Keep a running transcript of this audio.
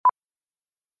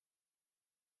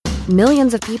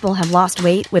Millions of people have lost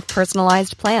weight with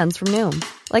personalized plans from Noom.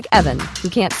 Like Evan, who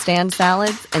can't stand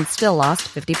salads and still lost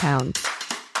 50 pounds.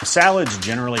 Salads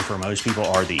generally for most people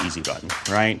are the easy button,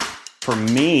 right? For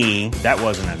me, that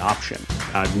wasn't an option.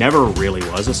 I never really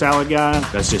was a salad guy.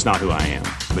 That's just not who I am.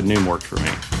 But Noom worked for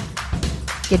me.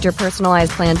 Get your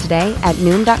personalized plan today at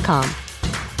Noom.com.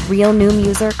 Real Noom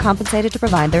user compensated to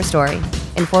provide their story.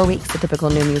 In 4 weeks, the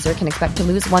typical Noom user can expect to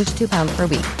lose 1 to 2 pounds per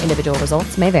week. Individual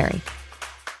results may vary.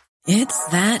 It's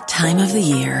that time of the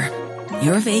year.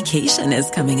 Your vacation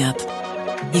is coming up.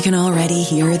 You can already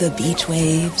hear the beach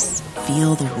waves,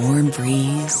 feel the warm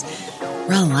breeze,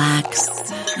 relax,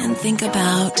 and think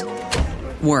about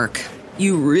work.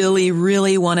 You really,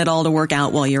 really want it all to work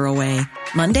out while you're away.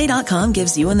 Monday.com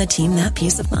gives you and the team that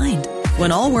peace of mind.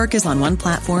 When all work is on one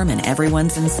platform and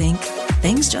everyone's in sync,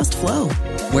 things just flow.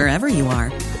 Wherever you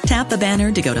are, tap the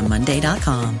banner to go to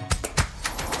Monday.com.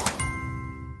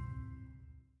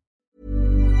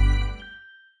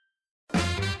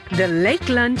 The Late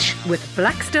Lunch with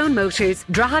Blackstone Motors,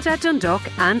 Drogheda, Dundalk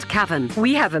and Cavan.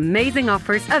 We have amazing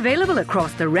offers available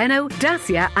across the Renault,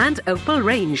 Dacia and Opel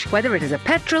range. Whether it is a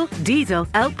petrol, diesel,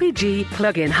 LPG,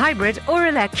 plug-in hybrid or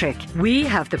electric, we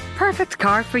have the perfect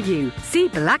car for you. See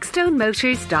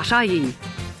blackstonemotors.ie.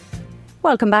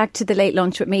 Welcome back to the Late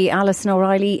Lunch with me, Alison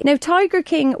O'Reilly. Now, Tiger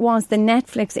King was the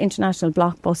Netflix international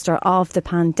blockbuster of the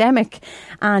pandemic,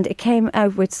 and it came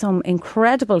out with some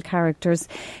incredible characters.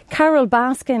 Carol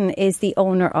Baskin is the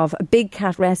owner of Big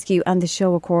Cat Rescue, and the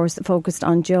show, of course, focused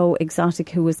on Joe Exotic,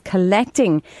 who was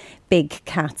collecting big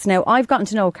cats. Now, I've gotten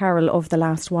to know Carol over the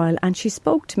last while, and she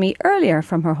spoke to me earlier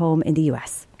from her home in the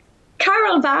US.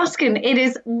 Carol Baskin, it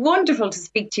is wonderful to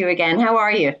speak to you again. How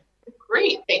are you?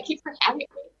 Great. Thank you for having me.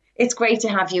 It's great to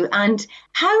have you. And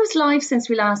how's life since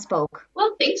we last spoke?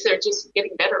 Well, things are just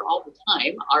getting better all the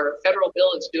time. Our federal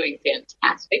bill is doing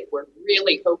fantastic. We're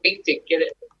really hoping to get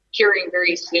it hearing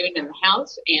very soon in the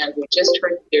House. And we just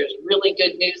heard there's really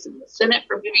good news in the Senate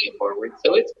for moving it forward.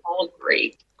 So it's all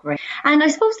great. Great. And I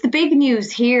suppose the big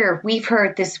news here we've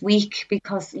heard this week,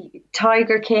 because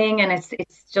Tiger King, and it's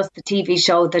just the TV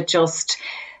show that just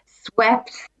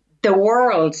swept the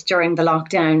world during the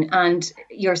lockdown, and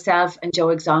yourself and Joe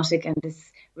Exotic and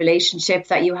this relationship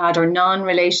that you had, or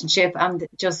non-relationship, and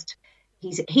just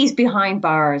he's behind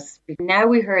bars. Now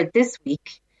we heard this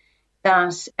week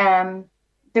that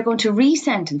they're going to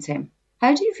re-sentence him.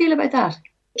 How do you feel about that?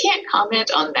 I can't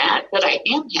comment on that, but I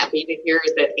am happy to hear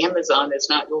that Amazon is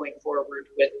not going forward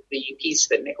with the piece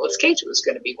that Nicolas Cage was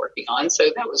going to be working on. So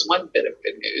that was one bit of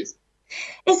good news.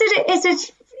 Is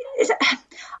it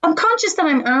I'm conscious that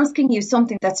I'm asking you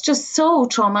something that's just so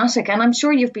traumatic, and I'm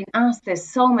sure you've been asked this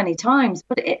so many times,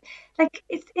 but is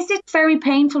it very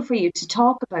painful for you to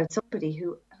talk about somebody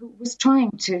who was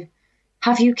trying to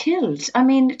have you killed? I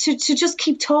mean, to just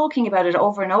keep talking about it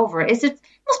over and over,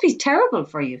 must be terrible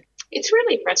for you. It's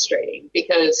really frustrating,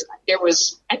 because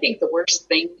I think the worst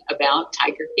thing about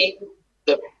Tiger King,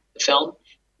 the film,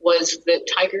 was that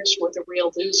tigers were the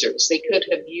real losers. They could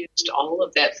have used all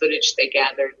of that footage they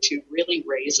gathered to really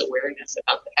raise awareness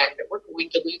about the fact that we're going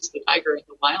to lose the tiger in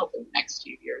the wild in the next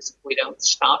few years if we don't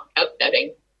stop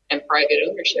upsetting and private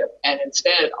ownership. And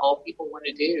instead, all people want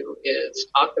to do is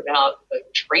talk about the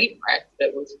train wreck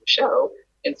that was the show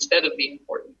instead of the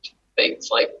important things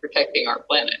like protecting our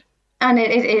planet. And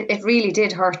it really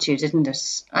did hurt you, didn't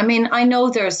it? I mean, I know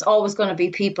there's always going to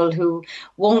be people who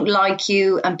won't like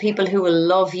you and people who will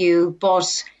love you.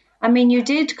 But, I mean, you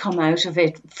did come out of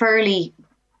it fairly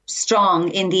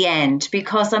strong in the end,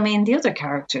 because, I mean, the other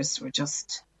characters were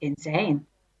just insane.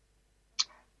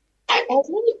 I've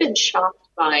really been shocked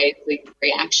by the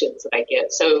reactions that I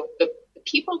get. So the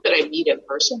people that I meet in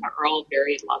person are all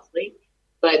very lovely.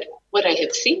 But what I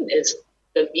have seen is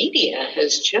the media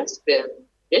has just been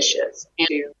vicious, and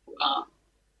to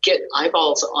get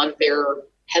eyeballs on their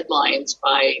headlines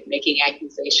by making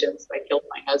accusations that I killed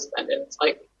my husband. And it's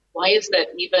like, why is that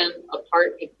even a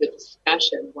part of the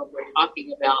discussion when we're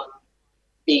talking about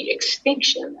the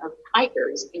extinction of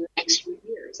tigers in the next few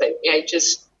years?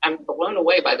 I'm blown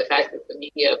away by the fact that the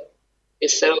media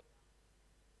is so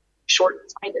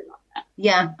short-sighted on that.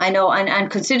 Yeah, I know. And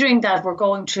considering that we're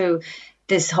going through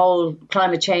this whole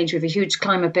climate change, we have a huge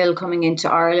climate bill coming into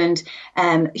Ireland.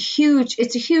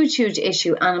 It's a huge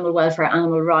issue, animal welfare,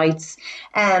 animal rights.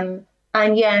 And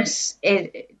yet,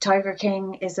 Tiger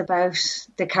King is about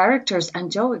the characters and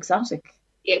Joe Exotic.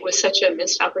 It was such a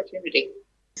missed opportunity.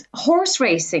 Horse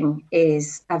racing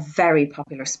is a very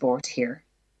popular sport here.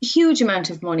 Huge amount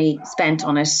of money spent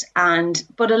on it.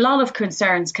 But a lot of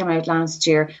concerns came out last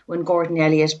year when Gordon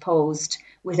Elliott posed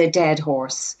with a dead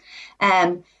horse.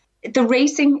 the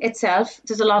racing itself,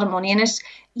 there's a lot of money in it.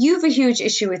 You've a huge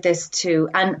issue with this too,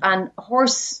 and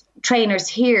horse trainers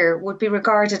here would be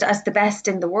regarded as the best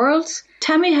in the world.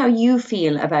 Tell me how you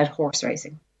feel about horse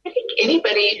racing. I think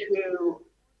anybody who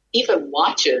even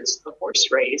watches a horse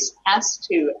race has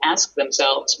to ask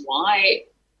themselves, why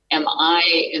am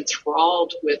I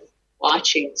enthralled with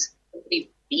watching somebody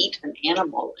beat an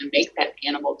animal and make that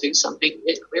animal do something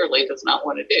it clearly does not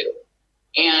want to do?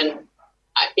 And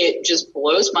it just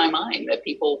blows my mind that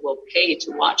people will pay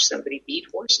to watch somebody beat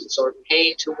horses, or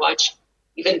pay to watch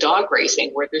even dog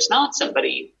racing where there's not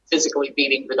somebody physically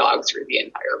beating the dog through the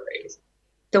entire race.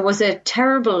 There was a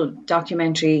terrible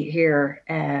documentary here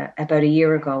about a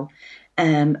year ago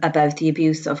about the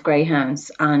abuse of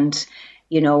greyhounds, and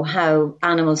how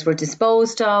animals were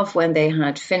disposed of when they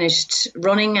had finished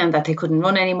running and that they couldn't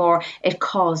run anymore. It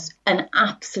caused an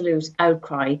absolute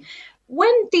outcry.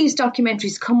 When these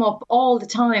documentaries come up all the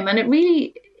time, and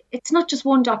it's not just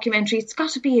one documentary, it's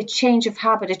got to be a change of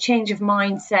habit, a change of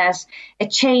mindset, a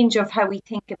change of how we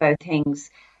think about things.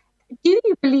 Do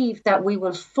you believe that we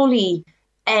will fully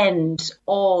end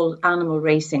all animal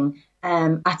racing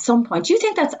at some point? Do you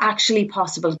think that's actually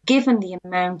possible, given the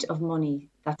amount of money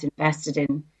that's invested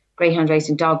in greyhound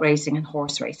racing, dog racing and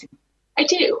horse racing? I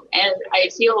do, and I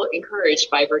feel encouraged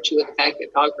by virtue of the fact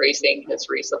that dog racing has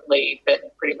recently been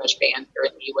pretty much banned here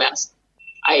in the U.S.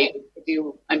 I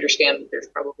do understand that there's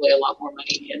probably a lot more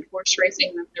money in horse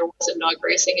racing than there was in dog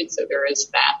racing, and so there is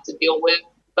that to deal with.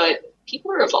 But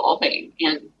people are evolving,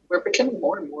 and we're becoming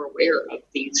more and more aware of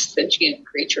these sentient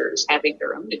creatures having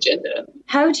their own agenda.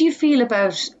 How do you feel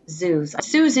about zoos?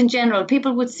 Zoos in general,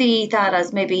 people would see that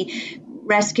as maybe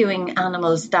rescuing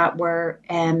animals that were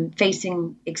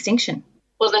facing extinction.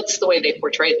 Well, that's the way they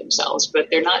portray themselves, but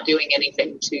they're not doing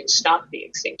anything to stop the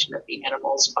extinction of the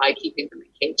animals by keeping them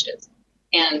in cages.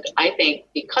 And I think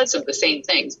because of the same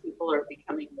things, people are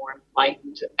becoming more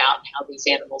enlightened about how these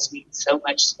animals need so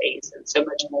much space and so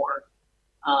much more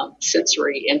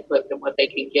sensory input than what they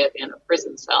can get in a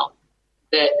prison cell,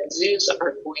 that zoos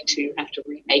are going to have to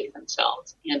remake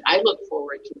themselves. And I look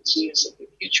forward to zoos of the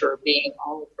future being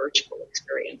all virtual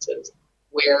experiences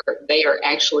where they are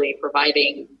actually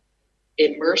providing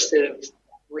immersive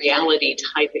reality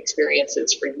type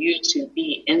experiences for you to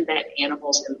be in that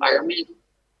animal's environment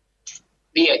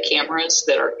via cameras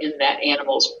that are in that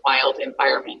animal's wild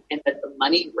environment, and that the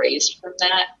money raised from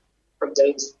that, from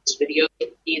those video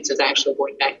feeds, is actually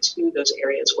going back to those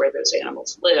areas where those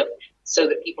animals live, so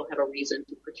that people have a reason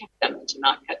to protect them and to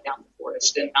not cut down the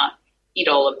forest and not eat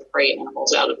all of the prey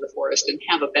animals out of the forest, and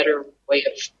have a better way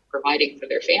of providing for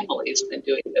their families than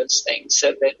doing those things,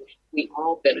 so that we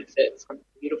all benefit from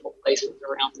beautiful places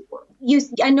around the world.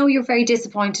 I know you're very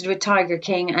disappointed with Tiger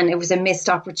King, and it was a missed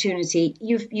opportunity.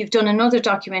 You've done another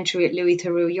documentary at Louis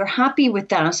Theroux. You're happy with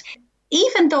that,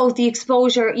 even though the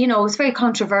exposure, is very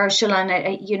controversial,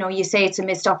 and you say it's a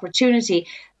missed opportunity.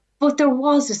 But there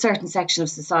was a certain section of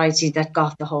society that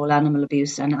got the whole animal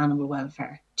abuse and animal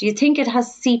welfare. Do you think it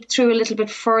has seeped through a little bit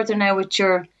further now with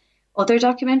your other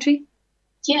documentary?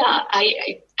 Yeah,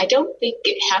 I don't think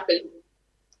it happened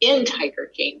in Tiger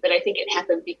King, but I think it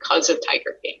happened because of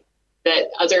Tiger King, that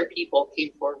other people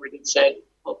came forward and said,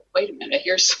 well, wait a minute,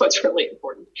 here's what's really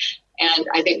important. And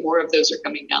I think more of those are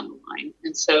coming down the line.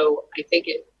 And so I think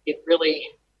it really,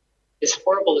 as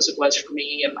horrible as it was for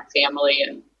me and my family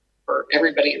and for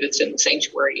everybody that's in the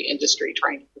sanctuary industry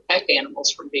trying to protect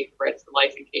animals from being bred for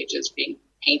life in cages, being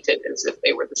painted as if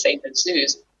they were the same as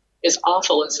zoos, as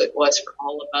awful as it was for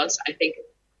all of us, I think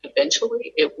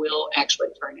eventually it will actually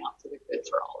turn out to be good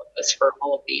for all of us, for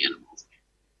all of the animals.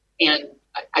 And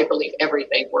I believe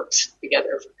everything works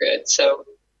together for good. So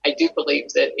I do believe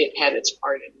that it had its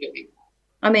part in doing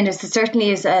that. I mean, there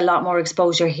certainly is a lot more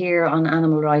exposure here on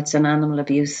animal rights and animal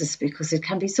abuses, because it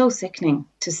can be so sickening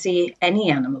to see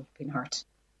any animal being hurt.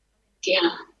 Yeah.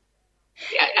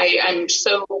 I'm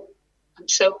so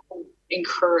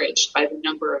encouraged by the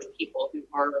number of people who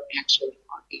are actually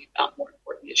talking about more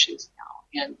important issues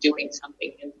now and doing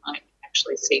something in time to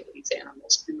actually save these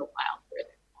animals in the wild where they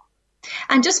belong.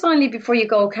 And just finally, before you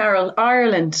go, Carol,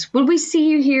 Ireland, will we see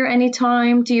you here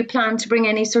anytime? Do you plan to bring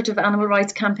any sort of animal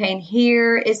rights campaign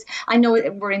here? I know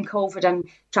we're in COVID and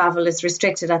travel is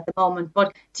restricted at the moment,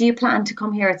 but do you plan to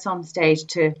come here at some stage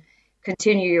to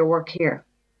continue your work here?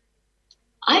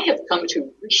 I have come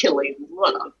to really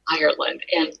love Ireland,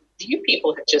 and you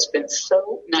people have just been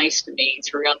so nice to me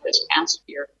throughout this past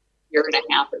year and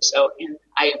a half or so, and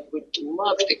I would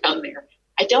love to come there.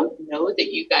 I don't know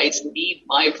that you guys need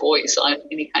my voice on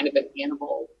any kind of an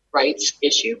animal rights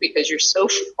issue because you're so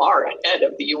far ahead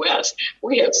of the U.S.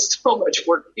 We have so much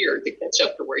work here to catch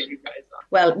up to where you guys are.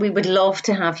 Well, we would love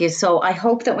to have you. So I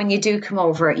hope that when you do come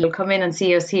over, you'll come in and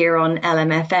see us here on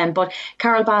LMFM. But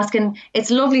Carol Baskin,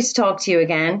 it's lovely to talk to you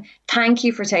again. Thank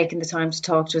you for taking the time to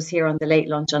talk to us here on the Late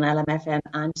Lunch on LMFM.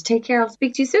 And take care. I'll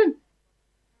speak to you soon.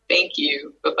 Thank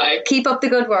you. Bye-bye. Keep up the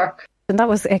good work. And that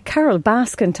was Carol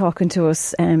Baskin talking to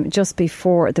us just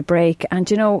before the break. And,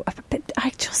 you know,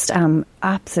 I just am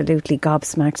absolutely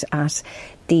gobsmacked at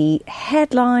the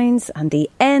headlines and the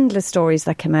endless stories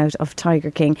that come out of Tiger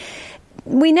King.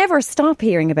 We never stop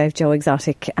hearing about Joe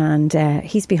Exotic, and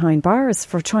he's behind bars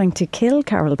for trying to kill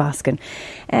Carol Baskin.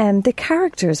 The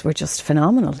characters were just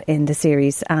phenomenal in the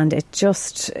series, and it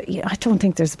just, I don't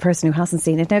think there's a person who hasn't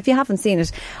seen it. Now, if you haven't seen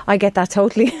it, I get that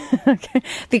totally,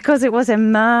 because it was a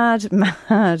mad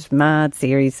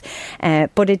series.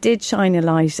 But it did shine a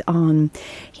light on,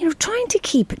 you know, trying to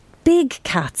keep big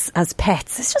cats as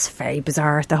pets. It's just very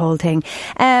bizarre, the whole thing.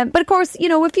 But of course, you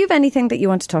know, if you have anything that you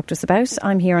want to talk to us about,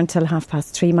 I'm here until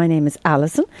 3:30. My name is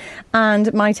Alison,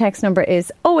 and my text number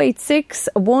is 086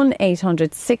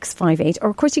 1800 658.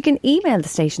 Or of course you can email the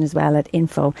station as well at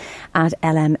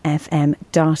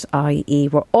info@lmfm.ie.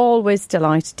 We're always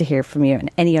delighted to hear from you, and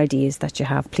any ideas that you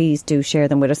have, please do share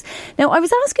them with us. Now, I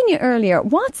was asking you earlier,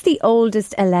 what's the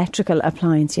oldest electrical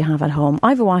appliance you have at home? I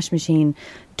have a washing machine,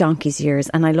 donkey's years,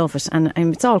 and I love it, and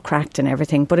it's all cracked and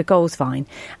everything, but it goes fine,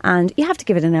 and you have to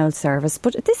give it an oil service.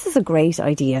 But this is a great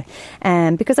idea,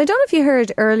 because I don't know if you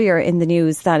heard earlier in the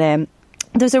news that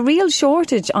there's a real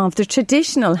shortage of the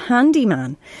traditional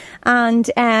handyman,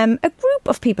 and a group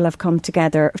of people have come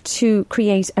together to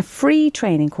create a free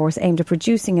training course aimed at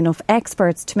producing enough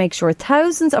experts to make sure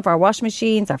thousands of our washing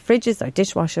machines, our fridges, our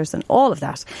dishwashers and all of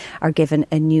that are given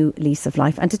a new lease of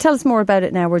life. And to tell us more about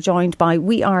it now, we're joined by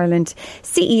We Ireland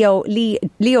CEO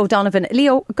Leo Donovan.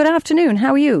 Leo, good afternoon.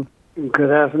 How are you?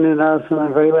 Good afternoon, Alison.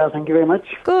 I'm very well, thank you very much.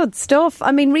 Good stuff.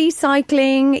 I mean,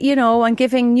 recycling, you know, and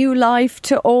giving new life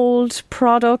to old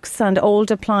products and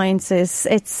old appliances,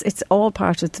 it's all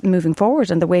part of moving forward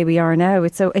and the way we are now.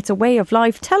 It's a way of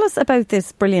life. Tell us about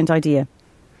this brilliant idea.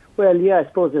 Well, yeah, I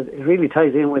suppose it really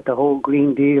ties in with the whole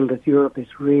Green Deal that Europe is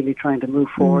really trying to move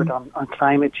forward on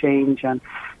climate change and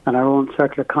our own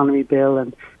circular economy bill,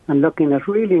 and looking at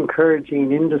really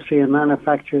encouraging industry and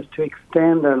manufacturers to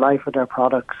extend their life of their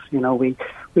products. You know, we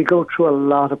go through a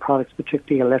lot of products,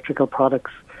 particularly electrical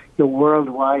products. You know,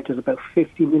 worldwide, there's about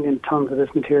 50 million tonnes of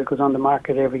this material goes on the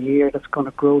market every year. That's going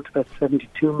to grow to about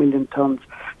 72 million tonnes.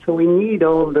 So we need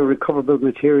all the recoverable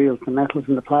materials, the metals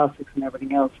and the plastics and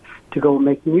everything else, to go and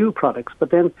make new products.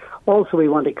 But then also we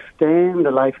want to extend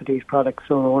the life of these products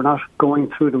so we're not going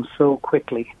through them so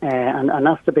quickly. And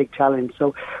that's the big challenge.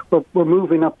 So we're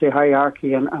moving up the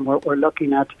hierarchy, and we're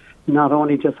looking at not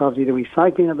only just obviously the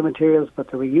recycling of the materials,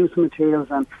 but the reuse of materials,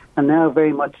 and now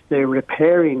very much the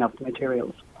repairing of the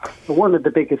materials. But one of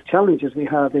the biggest challenges we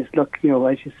have is, look, you know,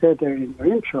 as you said there in your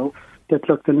intro, that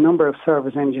look, the number of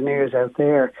service engineers out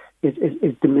there is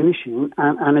diminishing,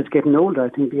 and it's getting older. I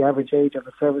think the average age of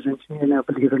a service engineer now,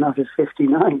 believe it or not, is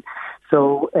 59.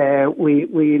 So we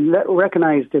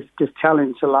recognise this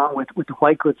challenge along with the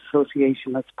White Goods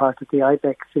Association, that's part of the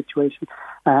IBEC situation,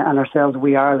 and ourselves,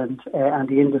 We Ireland, and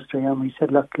the industry. And we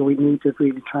said, look, we need to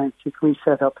really try and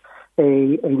set up a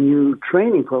new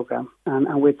training program,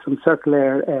 and with some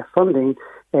circular funding,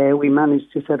 we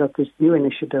managed to set up this new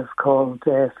initiative called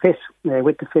FIT,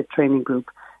 with the FIT training group.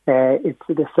 It's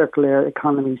the Circular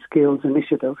Economy Skills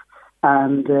Initiative,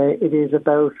 and it is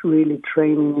about really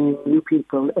training in new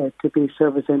people to be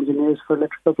service engineers for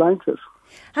electrical appliances.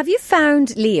 Have you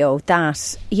found, Leo,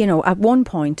 that, you know, at one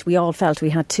point we all felt we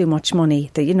had too much money,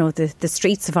 that, you know, the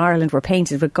streets of Ireland were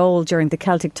painted with gold during the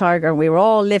Celtic Tiger, and we were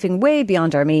all living way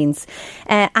beyond our means,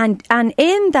 and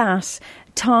in that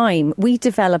time we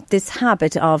developed this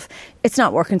habit of, it's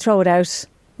not working, throw it out,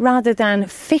 rather than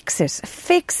fix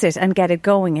it and get it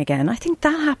going again. I think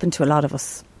that happened to a lot of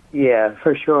us. Yeah,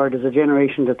 for sure. There's a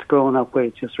generation that's grown up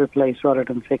with just replace rather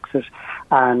than fix it.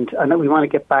 And we want to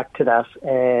get back to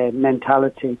that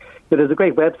mentality. But there's a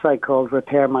great website called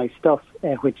Repair My Stuff,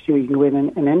 which you can go in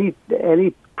and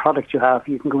any product you have,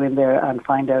 you can go in there and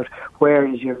find out where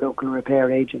is your local repair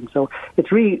agent. So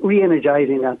it's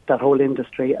re-energizing that whole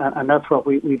industry, and that's what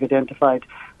we've identified,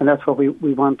 and that's what we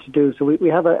want to do. So we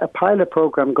have a pilot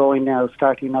program going now,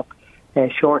 starting up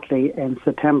shortly in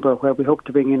September, where we hope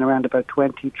to bring in around about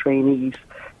 20 trainees.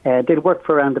 They'll work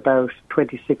for around about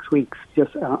 26 weeks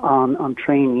just on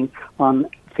training, on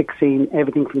fixing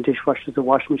everything from dishwashers to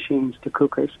washing machines to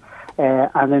cookers.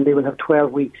 And then they will have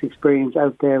 12 weeks experience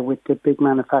out there with the big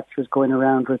manufacturers going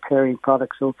around repairing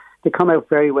products. So they come out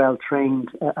very well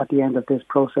trained at the end of this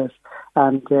process.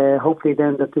 And hopefully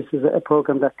then that this is a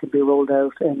program that can be rolled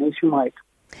out nationwide.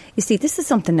 You see, this is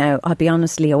something now, I'll be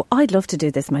honest, Leo, I'd love to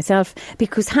do this myself,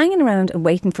 because hanging around and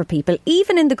waiting for people,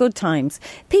 even in the good times,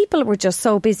 people were just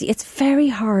so busy. It's very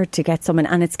hard to get someone,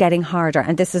 and it's getting harder.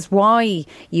 And this is why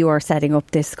you are setting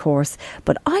up this course.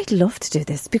 But I'd love to do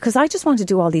this, because I just want to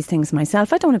do all these things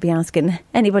myself. I don't want to be asking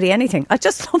anybody anything. I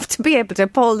just love to be able to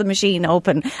pull the machine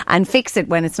open and fix it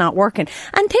when it's not working.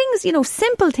 And things, you know,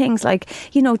 simple things like,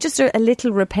 you know, just a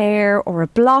little repair or a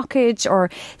blockage, or,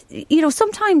 you know,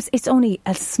 sometimes it's only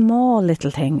a small little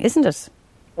thing, isn't it?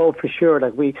 Oh, for sure.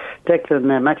 Like Declan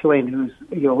McElwain, who's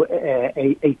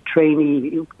a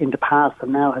trainee in the past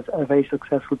and now has a very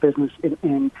successful business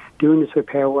in doing this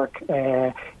repair work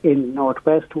in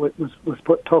Northwest, was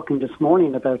talking this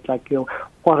morning about, like, you know,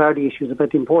 what are the issues,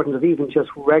 about the importance of even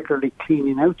just regularly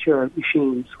cleaning out your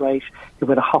machines, right,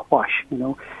 with a hot wash, you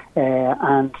know.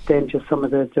 And then just some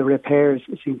of the repairs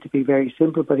seem to be very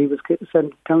simple. But he was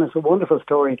telling us a wonderful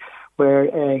story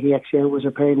where he actually was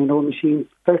repairing an old machine,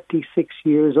 36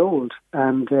 years old.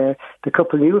 And the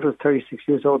couple knew it was 36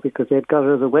 years old because they'd got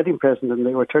it as a wedding present and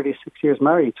they were 36 years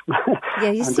married.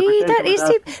 Yeah, you see,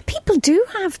 people do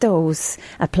have those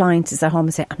appliances at home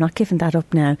and say, I'm not giving that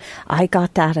up now. I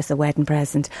got that as a wedding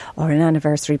present or an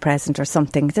anniversary present or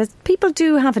something. People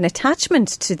do have an attachment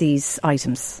to these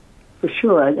items. For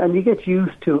sure, and you get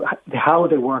used to how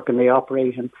they work and they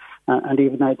operate, and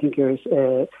even I think your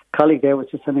colleague there was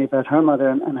just telling me about her mother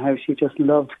and how she just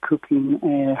loved cooking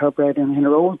her bread in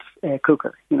her old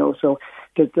cooker, you know. So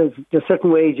there's certain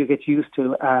ways you get used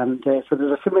to, and so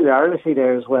there's a familiarity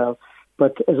there as well.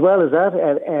 But as well as that,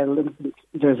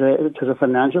 there's a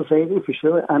financial saving for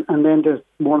sure, and then there's,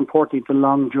 more importantly, the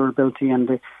long durability and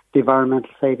the environmental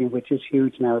saving, which is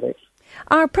huge nowadays.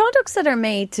 Are products that are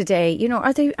made today, you know,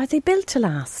 are they built to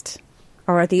last?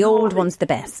 Or are the old ones the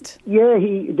best? Yeah,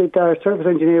 our service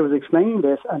engineer was explaining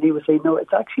this, and he was saying, no,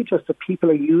 it's actually just that people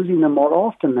are using them more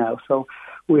often now. So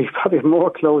we probably have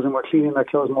more clothes and we're cleaning our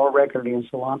clothes more regularly and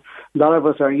so on. A lot of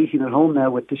us are eating at home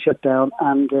now with the shutdown,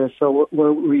 and so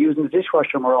we're using the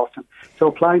dishwasher more often. So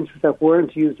appliances that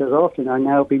weren't used as often are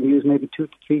now being used maybe 2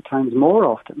 to 3 times more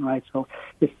often, right? So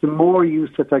it's the more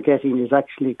use that they're getting is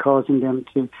actually causing them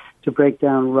to break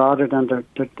down rather than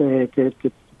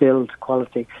the build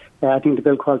quality. I think the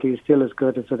build quality is still as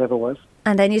good as it ever was.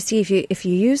 And then you see, if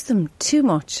you use them too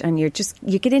much and you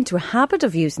get into a habit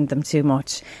of using them too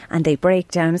much and they break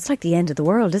down, it's like the end of the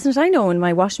world, isn't it? I know when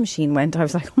my washing machine went, I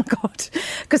was like, oh my God,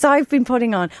 because I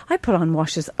put on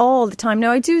washes all the time.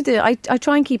 Now I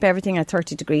try and keep everything at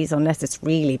 30 degrees unless it's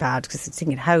really bad, because I'm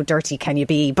thinking, how dirty can you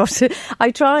be? But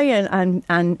I try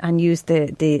and use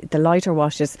the lighter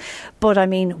washes. But I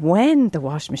mean, when the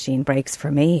washing machine breaks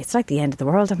for me, it's like the end of the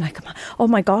world. I'm like, oh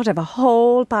my God, I have a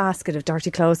whole basket of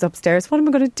dirty clothes upstairs. What am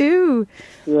I going to do?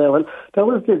 Yeah, well, that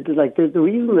was the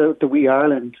reason that We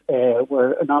Ireland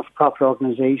were a not-for-profit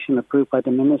organisation approved by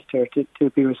the Minister to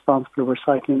be responsible for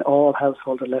recycling all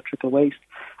household electrical waste.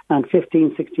 And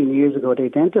 15, 16 years ago, they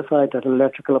identified that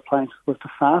electrical appliances was the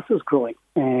fastest growing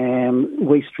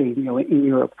waste stream, you know, in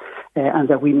Europe, and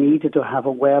that we needed to have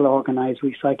a well-organised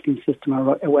recycling system,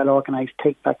 or a well-organised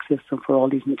take-back system for all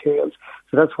these materials.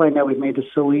 So that's why now we've made it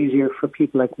so easier for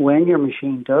people, like when your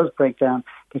machine does break down,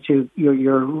 that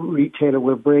your retailer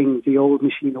will bring the old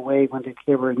machine away when they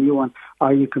deliver a new one,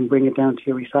 or you can bring it down to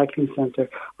your recycling centre.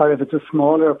 Or if it's a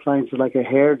smaller appliance like a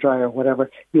hairdryer or whatever,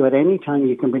 at any time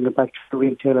you can bring it back to the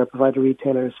retailer, provide a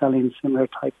retailer selling similar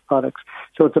type of products.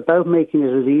 So it's about making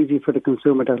it as easy for the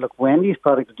consumer that, look, when these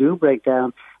products do break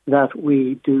down, that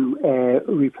we do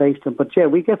replace them. But yeah,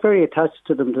 we get very attached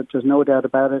to them, there's no doubt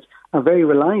about it, and very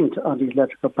reliant on these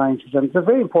electrical appliances. And it's a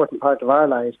very important part of our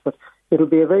lives, but it'll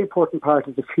be a very important part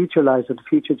of the future lives of the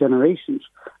future generations.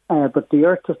 But the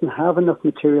earth doesn't have enough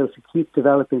materials to keep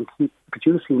developing, keep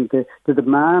producing the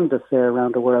demand that's there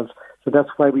around the world. So that's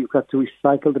why we've got to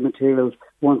recycle the materials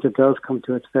once it does come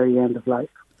to its very end of life.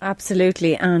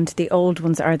 Absolutely, and the old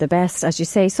ones are the best, as you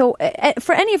say. So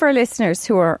for any of our listeners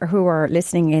who are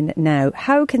listening in now,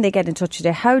 how can they get in touch with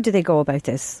you? How do they go about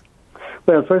this?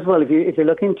 Well, first of all, if you're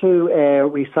looking to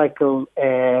recycle,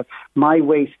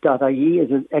 mywaste.ie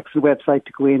is an excellent website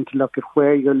to go in to look at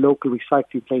where your local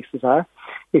recycling places are.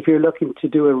 If you're looking to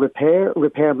do a repair,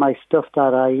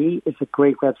 repairmystuff.ie is a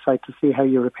great website to see how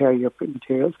you repair your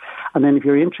materials. And then if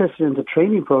you're interested in the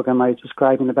training program I was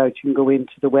describing about, you can go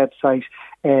into the website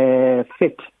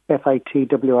fit.ie,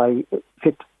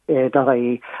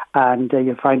 and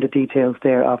you'll find the details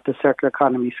there of the Circular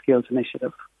Economy Skills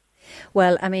Initiative.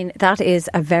 Well, I mean, that is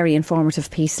a very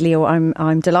informative piece, Leo.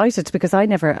 I'm delighted because I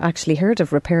never actually heard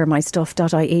of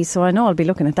repairmystuff.ie, so I know I'll be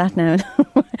looking at that now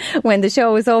when the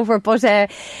show is over. But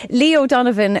Leo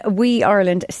Donovan, We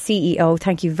Ireland CEO,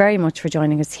 thank you very much for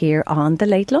joining us here on The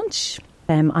Late Lunch.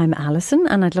 I'm Alison,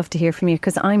 and I'd love to hear from you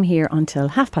because I'm here until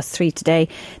 3:30 today.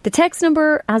 The text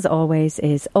number, as always,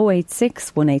 is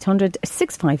 086 1800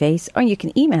 658, or you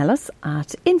can email us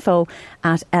at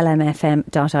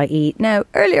info@lmfm.ie. Now,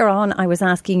 earlier on, I was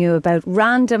asking you about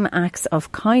random acts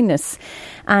of kindness,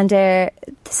 and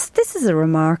this is a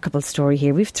remarkable story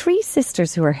here. We've 3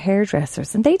 sisters who are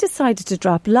hairdressers, and they decided to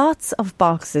drop lots of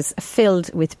boxes filled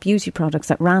with beauty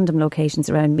products at random locations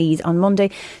around Meath on Monday,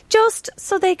 just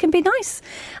so they can be nice.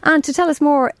 And to tell us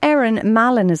more, Erin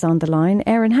Mallon is on the line.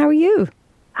 Erin, how are you?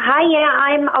 Hi, yeah,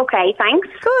 I'm okay, thanks.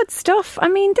 Good stuff. I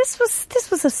mean, this was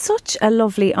such a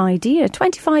lovely idea.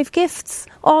 25 gifts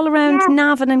all around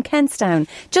Navan and Kentstown,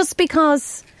 just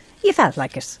because you felt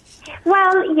like it.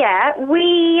 Well, yeah,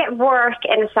 we work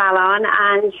in a salon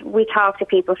and we talk to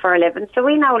people for a living, so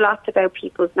we know lots about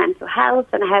people's mental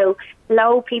health and how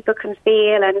low people can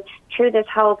feel, and through this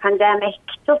whole pandemic,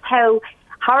 just how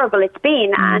horrible it's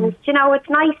been. And, you know, it's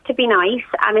nice to be nice,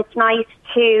 and it's nice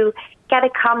to get a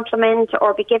compliment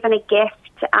or be given a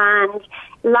gift. And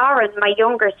Lauren, my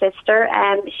younger sister,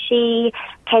 she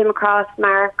came across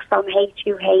Mark from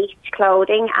H2H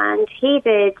Clothing, and he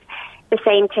did the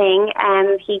same thing.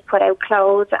 He put out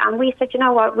clothes, and we said, you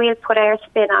know what, we'll put our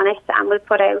spin on it, and we'll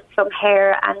put out some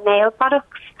hair and nail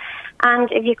products.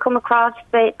 And if you come across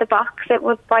the box, it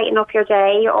would brighten up your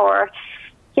day, or,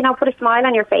 you know, put a smile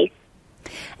on your face.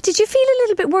 Did you feel a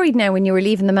little bit worried now when you were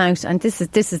leaving them out? And this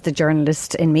is the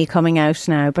journalist in me coming out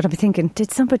now, but I'm thinking, did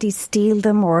somebody steal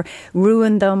them or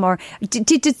ruin them? Or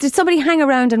did somebody hang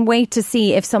around and wait to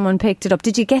see if someone picked it up?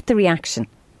 Did you get the reaction?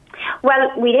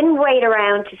 Well, we didn't wait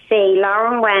around to see.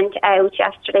 Lauren went out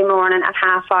yesterday morning at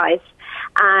 5:30,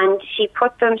 and she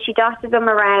dotted them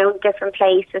around different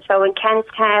places. So in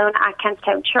Kentstown, at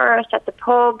Kentstown Church, at the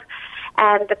pub,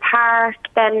 the park,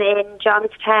 then in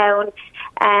Johnstown,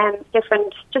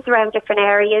 just around different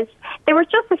areas. They were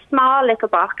just a small little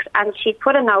box, and she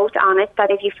put a note on it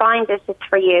that if you find this, it's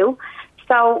for you.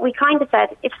 So we kind of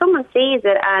said, if someone sees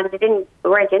it and they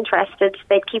weren't interested,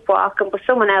 they'd keep walking, but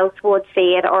someone else would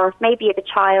see it, or maybe if a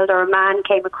child or a man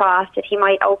came across it, he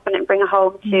might open it and bring it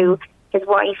home to his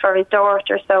wife or his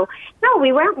daughter. So no,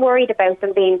 we weren't worried about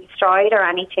them being destroyed or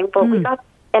anything, but we got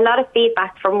a lot of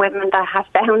feedback from women that have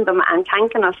found them and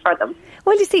thanking us for them.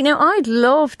 Well, you see, now I'd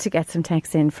love to get some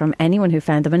texts in from anyone who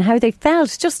found them and how they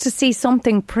felt, just to see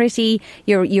something pretty.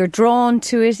 You're drawn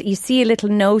to it, you see a little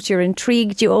note, you're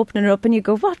intrigued, you open it up and you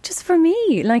go, what, just for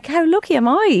me? Like, how lucky am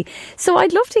I? So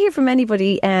I'd love to hear from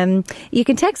anybody. You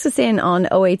can text us in on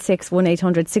 086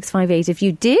 1800 658 if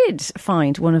you did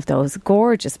find one of those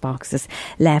gorgeous boxes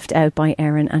left out by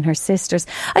Erin and her sisters.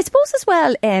 I suppose as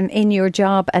well, in your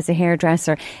job as a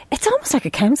hairdresser, it's almost like a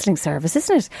counselling service,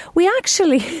 isn't it? We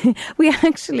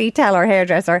actually tell our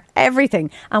hairdresser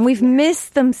everything, and we've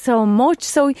missed them so much.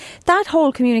 So that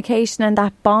whole communication and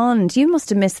that bond, you must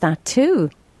have missed that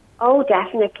too. Oh,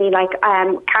 definitely. Like,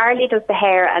 Carly does the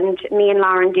hair and me and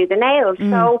Lauren do the nails.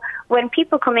 So when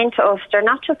people come into us, they're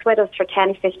not just with us for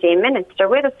 10, 15 minutes. They're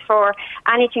with us for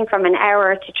anything from an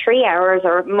hour to 3 hours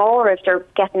or more if they're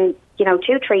getting,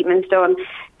 2 treatments done.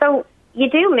 So you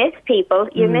do miss people.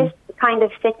 You miss kind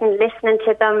of sitting, listening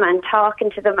to them and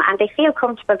talking to them, and they feel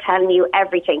comfortable telling you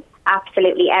everything,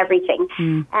 absolutely everything.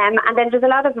 And then there's a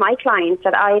lot of my clients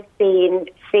that I've been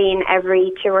seeing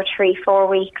every 2 or 3, 4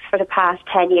 weeks for the past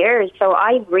 10 years. So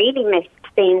I really missed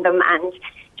seeing them and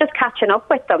just catching up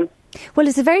with them. Well,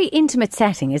 it's a very intimate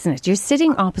setting, isn't it? You're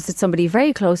sitting opposite somebody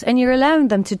very close and you're allowing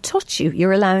them to touch you.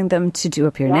 You're allowing them to do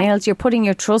up your nails. You're putting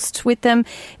your trust with them,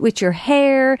 with your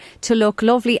hair to look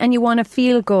lovely, and you want to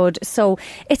feel good. So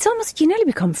it's almost, you nearly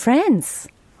become friends.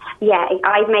 Yeah,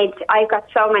 I've got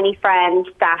so many friends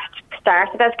that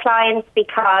started as clients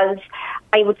because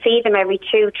I would see them every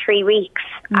 2-3 weeks,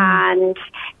 and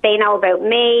they know about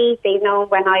me. They know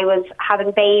when I was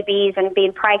having babies and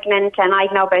being pregnant, and I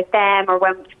know about them, or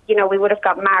when we would have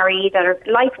got married, or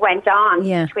life went on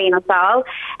between us all.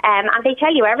 And they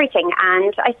tell you everything,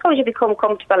 and I suppose you become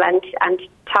comfortable and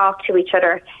talk to each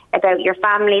other about your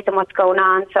families and what's going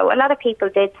on. So a lot of people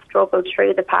did struggle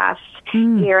through the past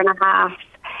year and a half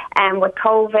with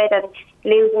COVID and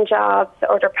losing jobs,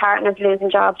 or their partners losing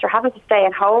jobs, or having to stay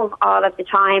at home all of the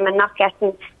time and not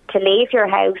getting to leave your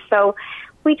house. So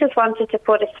we just wanted to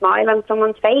put a smile on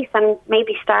someone's face and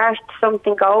maybe start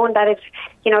something going, that if,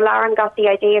 Lauren got the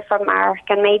idea from Mark,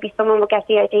 and maybe someone will get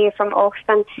the idea from us.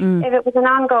 And if it was an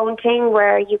ongoing thing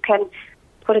where you can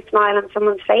put a smile on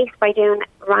someone's face by doing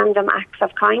random acts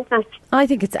of kindness. I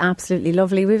think it's absolutely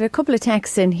lovely. We have a couple of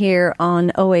texts in here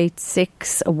on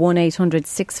 086 1800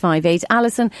 658.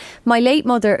 Alison, my late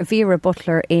mother Vera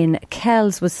Butler in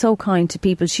Kells was so kind to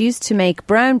people. She used to make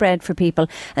brown bread for people,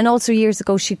 and also years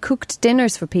ago she cooked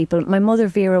dinners for people. My mother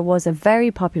Vera was a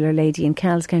very popular lady in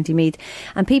Kells, County Meath,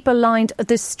 and people lined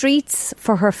the streets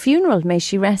for her funeral. May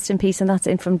she rest in peace. And that's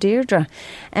in from Deirdre.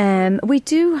 We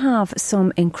do have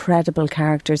some incredible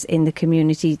characters in the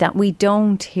community that we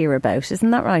don't hear about, isn't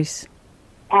that right?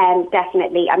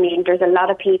 Definitely. I mean, there's a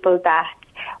lot of people that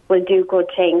will do good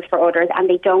things for others, and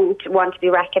they don't want to be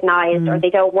recognised, or they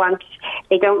don't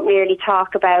really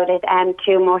talk about it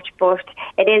too much. But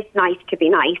it is nice to be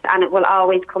nice, and it will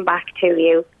always come back to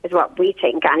you, is what we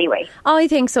think anyway. I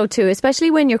think so too,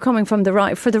 especially when you're coming from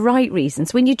for the right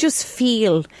reasons. When you just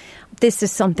feel, this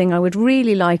is something I would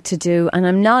really like to do, and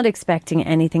I'm not expecting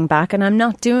anything back, and I'm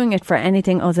not doing it for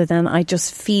anything other than I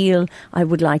just feel I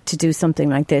would like to do something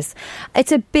like this.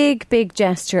 It's a big, big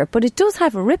gesture, but it does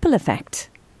have a ripple effect.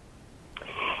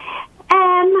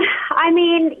 I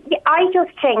mean, I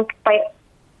just think by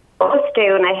us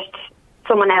doing it,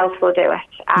 someone else will do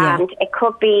it. And it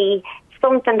could be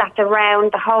something that's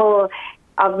around the whole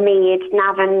of Meath,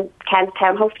 Navan,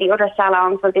 Kentstown. Hopefully other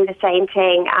salons will do the same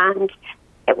thing, and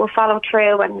it will follow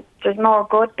through, and there's more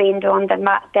good being done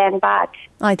than bad.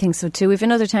 I think so too. We have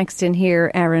another text in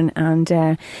here, Erin,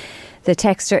 and the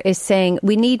texter is saying,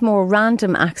 we need more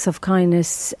random acts of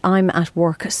kindness. I'm at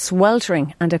work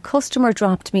sweltering and a customer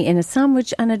dropped me in a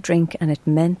sandwich and a drink, and it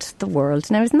meant the world.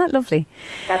 Now, isn't that lovely?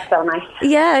 That's so nice.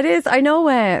 Yeah, it is. I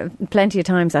know plenty of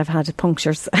times I've had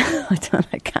punctures.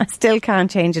 I still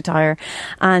can't change a tyre,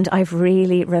 and I've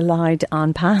really relied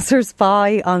on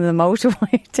passers-by on the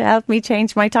motorway to help me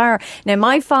change my tyre. Now,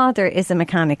 my father is a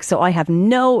mechanic, so I have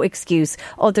no excuse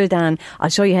other than, I'll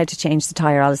show you how to change the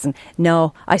tyre, Alison.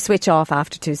 No, I switch off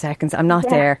after 2 seconds. I'm not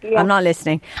there. I'm not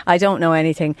listening. I don't know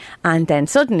anything. And then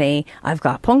suddenly I've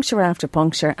got puncture after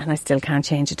puncture and I still can't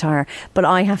change a tyre. But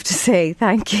I have to say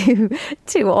thank you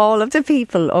to all of the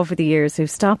people over the years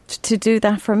who've stopped to do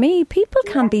that for me. People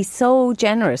can be so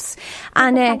generous.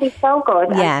 And it can be so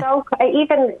good. And so,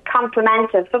 even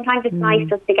complimented. Sometimes it's nice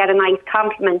just to get a nice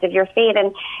compliment if you're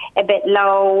feeling a bit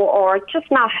low or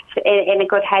just not in a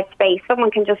good headspace.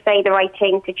 Someone can just say the right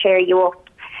thing to cheer you up.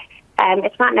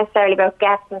 It's not necessarily about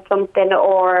getting something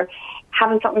or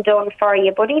having something done for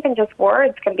you, but even just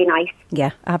words can be nice.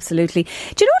 Yeah, absolutely.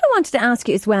 Do you know what I wanted to ask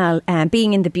you as well,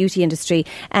 being in the beauty industry,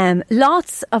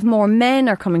 lots of more men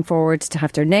are coming forward to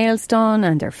have their nails done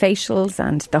and their facials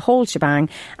and the whole shebang,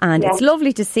 and it's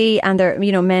lovely to see, and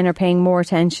men are paying more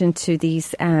attention to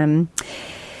these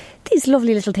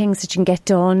lovely little things that you can get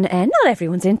done. Not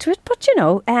everyone's into it, but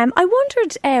I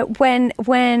wondered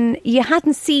when you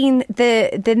hadn't seen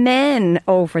the men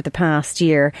over the past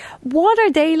year, what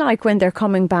are they like when they're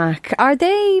coming back? Are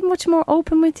they much more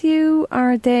open with you?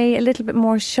 Are they a little bit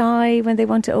more shy when they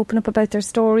want to open up about their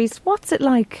stories? What's it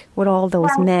like with all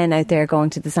those men out there going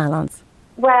to the salons?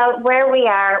 Well, where we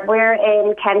are, we're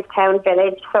in Kentstown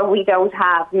Village, so we don't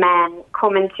have men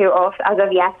coming to us as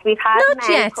of yet. We've had not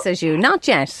yet, says you. Not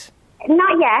yet.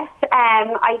 Not yet.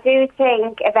 I do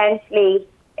think eventually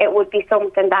it would be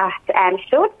something that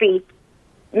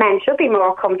men should be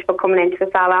more comfortable coming into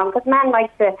a salon, because men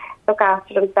like to look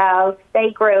after themselves,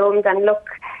 stay groomed and look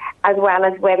as well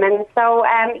as women. So,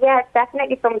 it's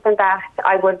definitely something that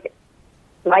I would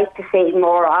like to see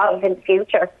more of in the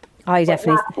future. I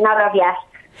definitely... Not of yet.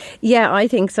 Yeah, I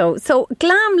think so. So,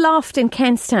 Glam Loft in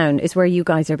Kentstown is where you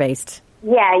guys are based?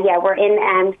 Yeah, we're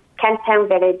in Kentstown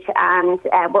Village, and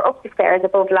we're up the stairs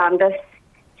above Londis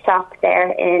shop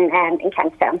there in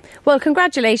Kentstown. Well,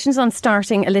 congratulations on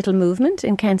starting a little movement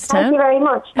in Kentstown. Thank you very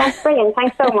much. That's brilliant.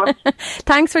 Thanks so much.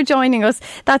 Thanks for joining us.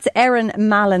 That's Erin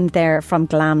Mallon there from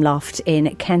Glam Loft in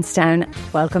Kentstown.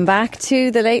 Welcome back to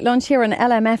the Late Lunch here on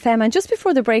LMFM. And just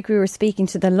before the break, we were speaking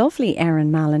to the lovely Erin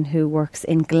Mallon, who works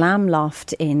in Glam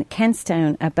Loft in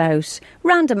Kentstown, about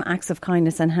random acts of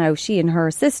kindness and how she and her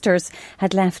sisters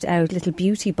had left out little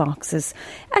beauty boxes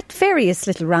at various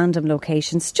little random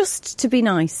locations just to be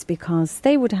nice, because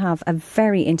they would have a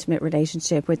very intimate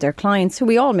relationship with their clients, who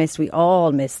we all missed. We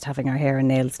all missed having our hair and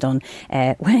nails done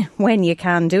when you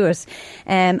can do it.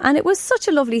 And it was such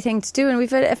a lovely thing to do. And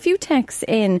we've had a few texts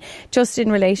in just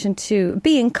in relation to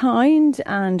being kind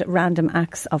and random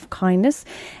acts of kindness.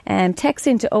 Text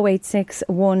into 086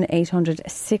 1800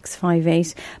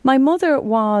 658. My mother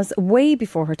was way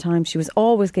before her time. She was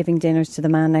always giving dinners to the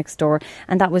man next door,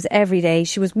 and that was every day.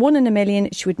 She was one in a million.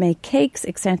 She would make cakes,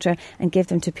 etc., and give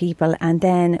them to people, and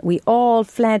then we all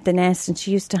fled the nest, and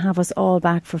she used to have us all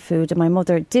back for food, and my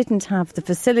mother didn't have the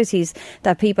facilities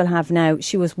that people have now.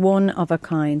 She was one of a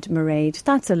kind, Mairead.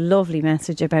 That's a lovely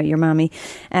message about your mammy.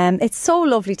 It's so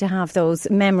lovely to have those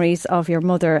memories of your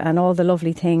mother and all the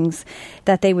lovely things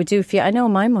that they would do for you. I know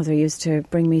my mother used to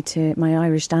bring me to my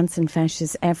Irish dancing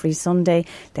feshes every Sunday,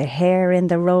 the hair in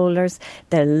the rollers,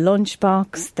 the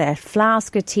lunchbox, the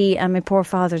flask of tea, and my poor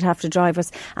father would have to drive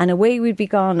us, and away we'd be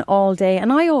gone all day.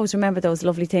 And I always remember those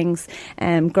lovely things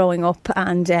growing up,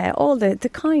 and all the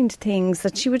kind things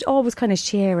that she would always kind of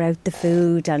share out the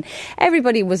food, and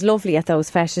everybody was lovely at those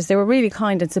feshes. They were really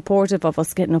kind and supportive of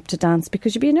us getting up to dance,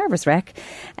 because you'd be a nervous wreck.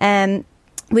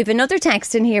 We've another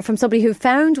text in here from somebody who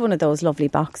found one of those lovely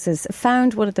boxes,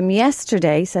 found one of them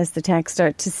yesterday, says the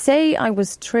texter. To say I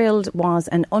was thrilled was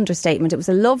an understatement. It was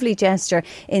a lovely gesture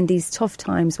in these tough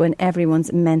times when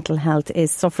everyone's mental health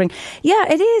is suffering. Yeah,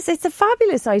 it is. It's a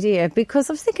fabulous idea, because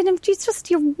I was thinking,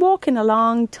 you're walking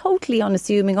along totally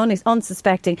unassuming,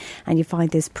 unsuspecting, and you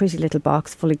find this pretty little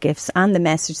box full of gifts, and the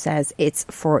message says it's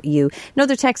for you.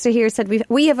 Another texter here said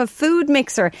we have a food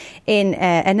mixer in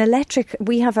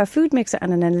we have a food mixer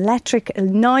and an electric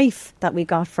knife that we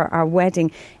got for our wedding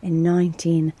in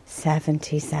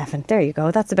 1977. There you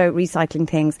go. That's about recycling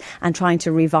things and trying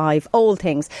to revive old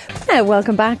things. Now,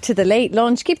 welcome back to the Late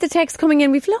Lunch. Keep the text coming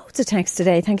in. We've loads of texts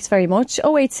today. Thanks very much.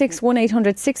 086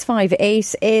 1800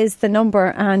 658 is the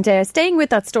number. And staying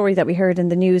with that story that we heard in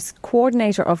the news,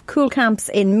 coordinator of Cool Camps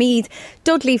in Meath,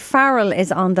 Dudley Farrell,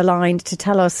 is on the line to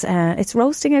tell us it's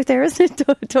roasting out there, isn't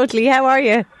it? Dudley, how are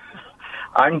you?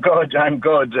 I'm good.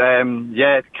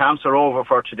 Yeah, camps are over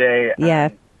for today. Yeah.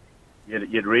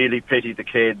 You'd really pity the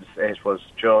kids. It was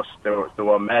just, they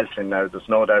were melting now, there's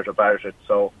no doubt about it.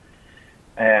 So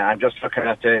I'm just looking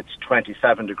at it, it's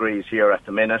 27 degrees here at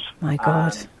the minute. My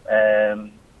God.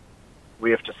 And,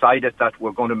 we have decided that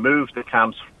we're going to move the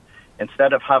camps,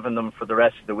 instead of having them for the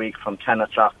rest of the week from 10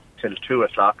 o'clock till 2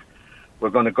 o'clock, we're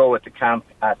going to go at the camp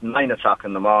at 9 o'clock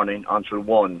in the morning until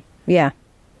 1. Yeah.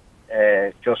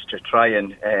 Just to try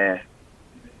and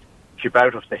keep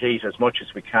out of the heat as much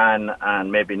as we can,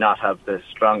 and maybe not have the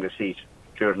strongest heat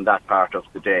during that part of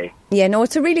the day. Yeah, no,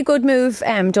 it's a really good move,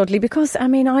 Dudley, because,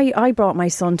 I brought my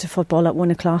son to football at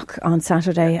 1 o'clock on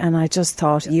Saturday, and I just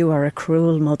thought, you are a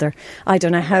cruel mother. I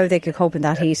don't know how they could cope in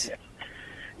that heat.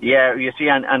 Yeah, you see,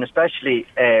 and especially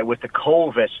with the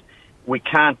COVID, we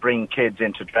can't bring kids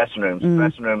into dressing rooms.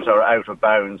 Dressing rooms are out of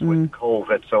bounds with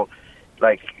COVID, so,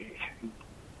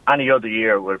 any other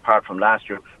year, apart from last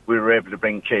year, we were able to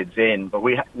bring kids in, but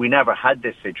we never had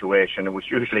this situation. It was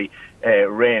usually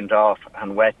rained off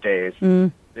and wet days.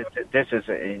 This is,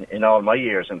 in all my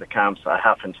years in the camps, I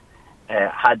haven't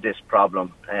had this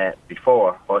problem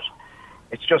before, but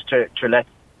it's just to let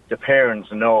the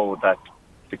parents know that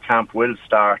the camp will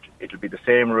start. It'll be the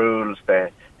same rules, the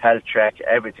health check,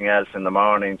 everything else in the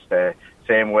mornings, the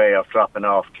same way of dropping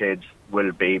off kids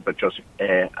will be, but just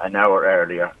an hour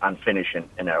earlier and finishing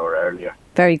an hour earlier.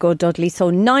 Very good, Dudley. So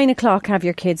 9 o'clock, have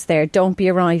your kids there. Don't be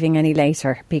arriving any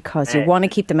later, because you want to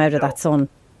keep them out of that sun.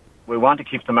 We want to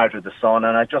keep them out of the sun,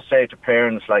 and I just say to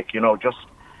parents, just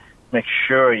make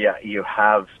sure you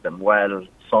have them well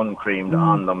sun creamed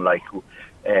on them.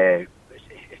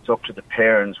 It's up to the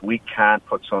parents. We can't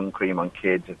put sun cream on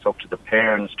kids. It's up to the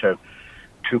parents to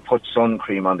put sun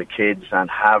cream on the kids and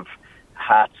have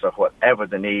hats or whatever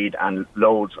they need, and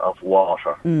loads of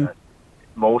water.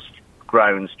 Most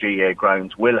grounds, GA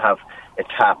grounds, will have a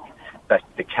tap that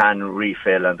they can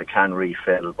refill,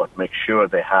 but make sure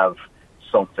they have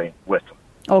something with them.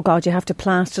 Oh God, you have to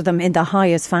plaster them in the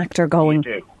highest factor going.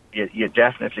 You do. You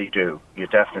definitely do.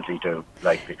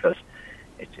 Because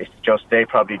it's just, they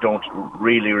probably don't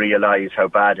really realise how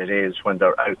bad it is when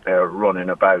they're out there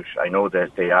running about. I know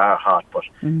that they are hot, but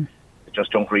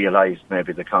just don't realise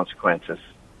maybe the consequences.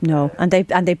 No, and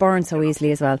they burn so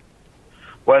easily as well.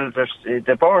 Well,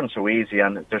 they burn so easy,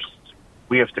 and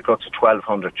we have to go to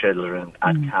 1,200 children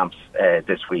at camps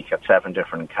this week at 7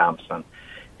 different camps, and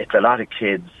it's a lot of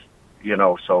kids,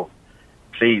 so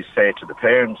please say to the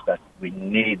parents that we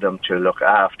need them to look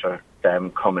after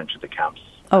them coming to the camps.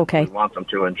 Okay. We want them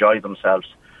to enjoy themselves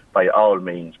by all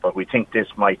means, but we think this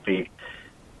might be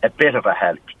a bit of a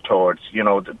help towards,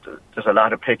 there's a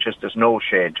lot of pitches, there's no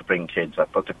shade to bring kids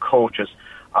up, but the coaches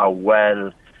are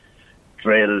well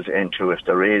drilled into if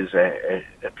there is a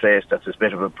place that's a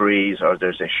bit of a breeze or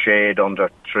there's a shade under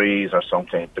trees or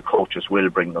something, the coaches will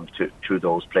bring them to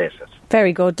those places.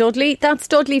 Very good, Dudley. That's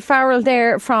Dudley Farrell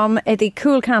there from the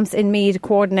Cool Camps in Meath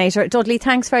coordinator. Dudley,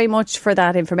 thanks very much for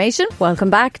that information. Welcome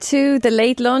back to the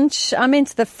Late Lunch. I'm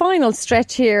into the final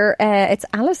stretch here. It's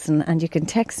Alison, and you can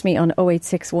text me on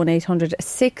 086 1800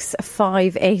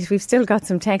 658. We've still got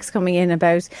some texts coming in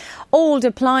about old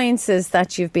appliances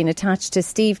that you've been attached to.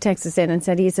 Steve texts us in and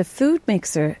said he has a food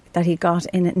mixer that he got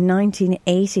in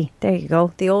 1980. There you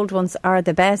go. The old ones are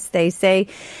the best, they say.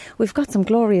 We've got some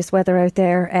glorious weather out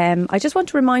there. I just want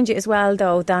to remind you as well,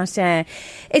 though, that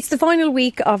it's the final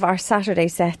week of our Saturday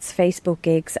Sets Facebook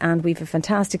gigs, and we've a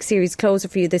fantastic series closer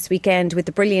for you this weekend with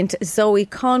the brilliant Zoe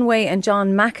Conway and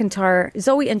John McIntyre.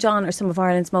 Zoe and John are some of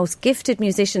Ireland's most gifted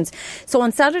musicians. So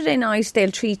on Saturday night, they'll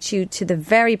treat you to the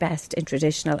very best in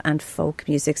traditional and folk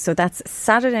music. So that's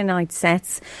Saturday Night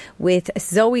Sets with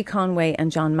Zoe Conway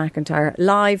and John McIntyre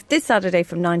live this Saturday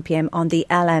from 9 p.m. on the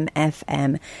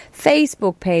LMFM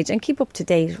Facebook page. And keep up to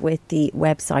date with the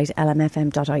website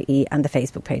lmfm.ie and the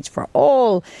Facebook page for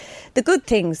all the good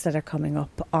things that are coming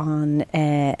up on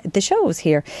the shows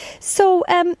here. So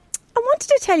I wanted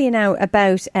to tell you now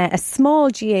about a small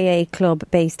GAA club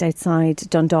based outside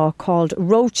Dundalk called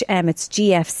Roach Emmett's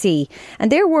GFC, and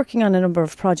they're working on a number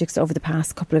of projects over the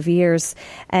past couple of years,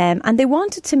 and they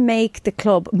wanted to make the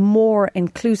club more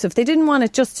inclusive. They didn't want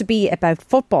it just to be about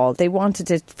football. They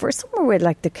wanted it for somewhere where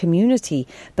like the community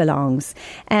belongs.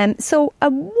 So a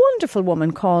wonderful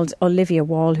woman called Olivia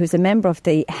Wall, who's a member of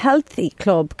the Healthy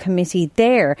Club committee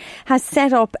there, has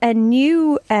set up a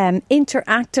new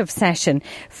interactive session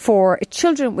for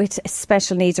children with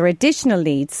special needs or additional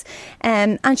needs.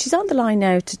 And she's on the line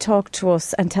now to talk to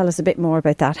us and tell us a bit more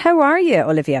about that. How are you,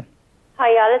 Olivia? Hi,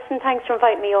 Alison. Thanks for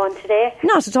inviting me on today.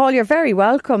 Not at all. You're very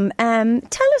welcome.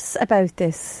 Tell us about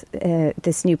this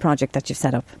new project that you've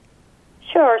set up.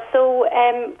 Sure. So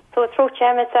it's Roach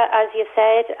Emmett's, as you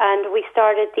said, and we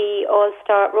started the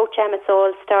Roach Emmett's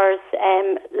All-Stars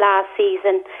last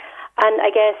season. And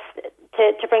I guess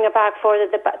to bring it back further,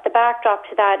 the backdrop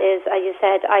to that is, as you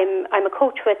said, I'm a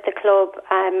coach with the club.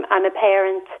 I'm a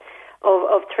parent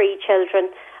of 3 children,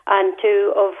 and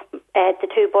 2 of the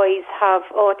 2 boys have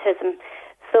autism.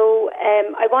 So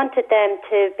I wanted them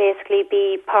to basically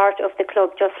be part of the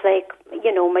club, just like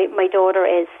my daughter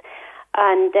is.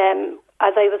 And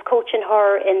as I was coaching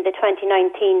her in the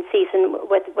 2019 season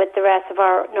with the rest of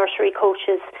our nursery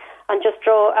coaches, and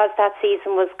as that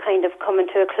season was kind of coming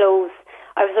to a close,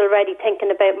 I was already thinking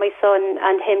about my son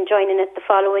and him joining it the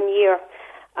following year.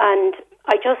 And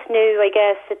I just knew, I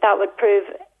guess, that would prove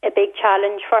a big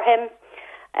challenge for him.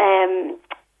 And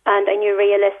I knew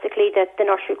realistically that the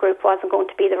nursery group wasn't going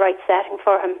to be the right setting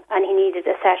for him, and he needed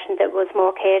a session that was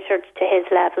more catered to his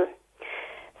level.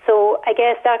 So I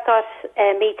guess that got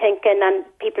me thinking, and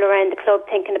people around the club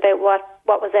thinking about what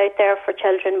was out there for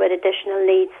children with additional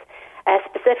needs,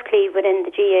 specifically within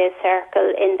the GAA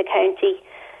circle in the county.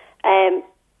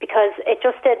 Because it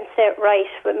just didn't sit right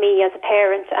with me as a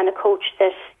parent and a coach that,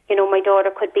 my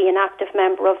daughter could be an active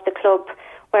member of the club,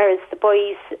 whereas the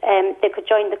boys, they could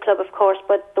join the club, of course,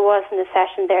 but there wasn't a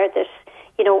session there that,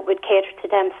 would cater to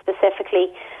them specifically.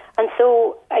 And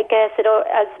so I guess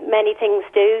as many things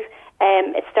do,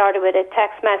 it started with a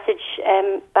text message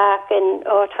back in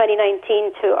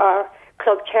 2019 to our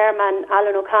club chairman,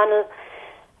 Alan O'Connell.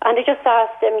 And I just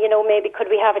asked him, maybe could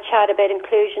we have a chat about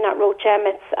inclusion at Roach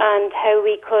Emmett's and how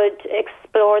we could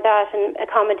explore that and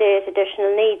accommodate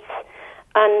additional needs.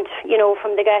 And,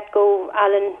 from the get-go,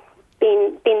 Alan,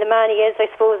 being the man he is, I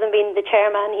suppose, and being the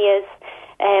chairman he is,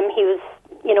 he was,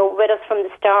 with us from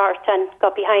the start and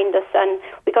got behind us. And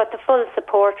we got the full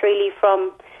support, really,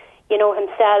 from,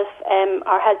 himself,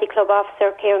 our Healthy Club officer,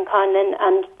 Kieran Conlon,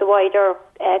 and the wider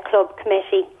club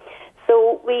committee.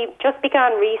 So we just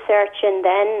began researching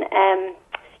then,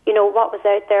 what was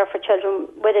out there for children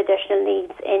with additional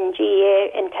needs in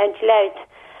GAA in County Louth.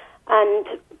 And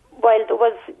while there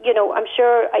was,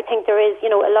 I think there is,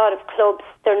 a lot of clubs,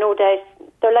 there no doubt,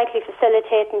 they're likely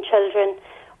facilitating children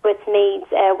with needs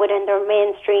within their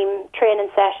mainstream training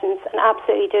sessions and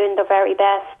absolutely doing their very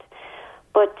best.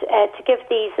 But to give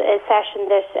these a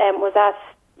session that was at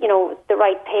the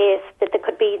right pace, that they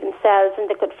could be themselves and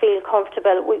they could feel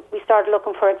comfortable, we started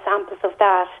looking for examples of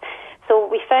that. So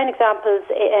we found examples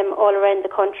all around the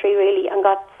country, really, and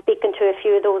got speaking to a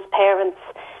few of those parents.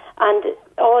 And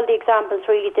all the examples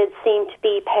really did seem to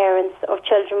be parents of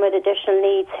children with additional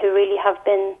needs who really have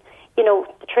been,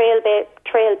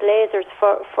 trailblazers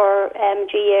for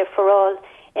GAA for all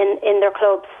in their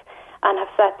clubs. and have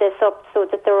set this up so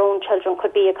that their own children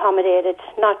could be accommodated,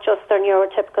 not just their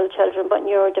neurotypical children, but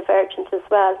neurodivergent as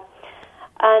well.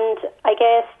 And I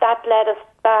guess that led us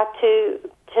back to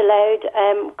Louth,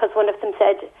 because one of them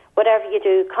said, whatever you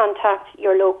do, contact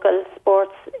your local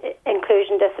sports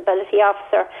inclusion disability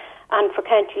officer. And for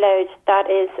County Louth, that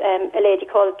is a lady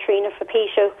called Trina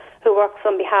Fapisho, who works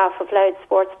on behalf of Louth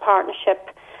Sports Partnership.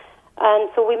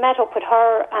 And so we met up with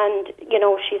her, and, you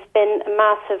know, she's been a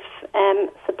massive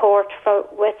support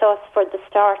with us for the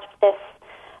start of this.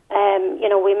 You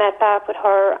know, we met back with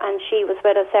her, and she was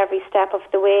with us every step of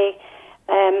the way.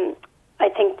 I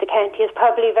think the county is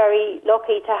probably very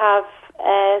lucky to have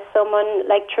someone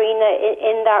like Trina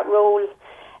in that role.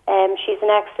 She's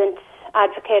an excellent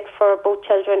advocate for both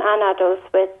children and adults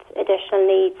with additional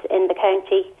needs in the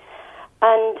county.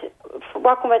 And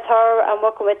working with her and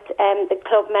working with the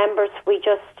club members, we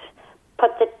just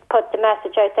put the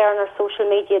message out there on our social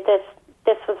media that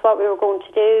this was what we were going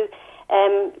to do,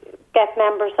 get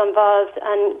members involved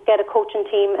and get a coaching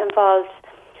team involved,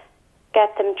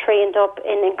 get them trained up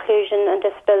in inclusion and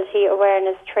disability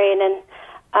awareness training.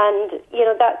 And, you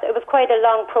know, that it was quite a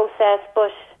long process,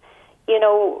 but, you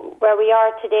know, where we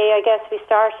are today, I guess we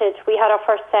had our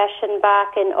first session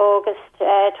back in August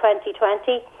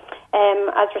 2020.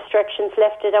 As restrictions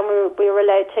lifted, and we were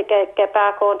allowed to get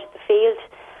back onto the field.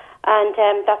 And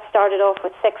that started off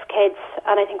with 6 kids,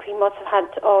 and I think we must have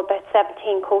had about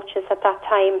 17 coaches at that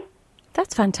time.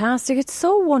 That's fantastic. It's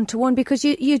so one-to-one, because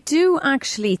you do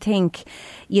actually think,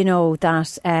 you know,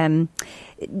 that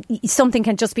something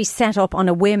can just be set up on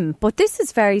a whim, but this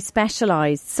is very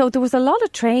specialised. So there was a lot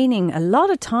of training, a lot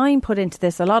of time put into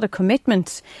this, a lot of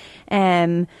commitment.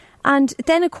 And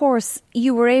then, of course,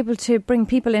 you were able to bring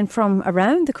people in from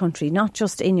around the country, not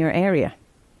just in your area.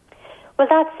 Well,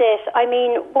 that's it. I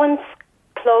mean, once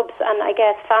clubs and, I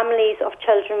guess, families of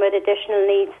children with additional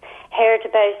needs heard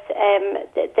about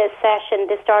this session,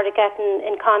 they started getting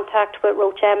in contact with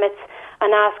Roche Emmets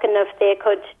and asking if they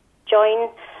could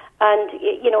join. And,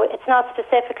 you know, it's not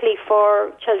specifically for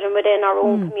children within our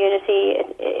own community.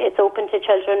 It's open to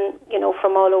children, you know,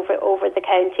 from all over the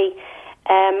county.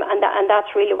 And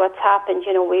that's really what's happened.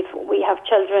 You know, we have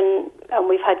children, and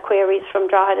we've had queries from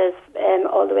Drogheda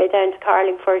all the way down to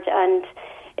Carlingford, and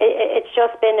it's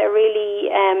just been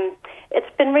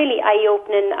it's been really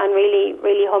eye-opening and really,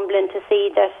 really humbling to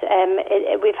see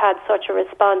that we've had such a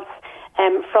response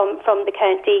from the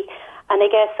county. And I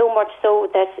guess so much so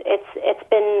that it's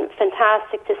been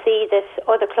fantastic to see that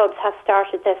other clubs have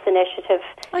started this initiative.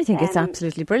 I think it's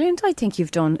absolutely brilliant. I think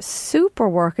you've done super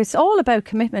work. It's all about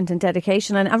commitment and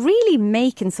dedication and really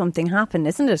making something happen,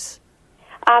 isn't it?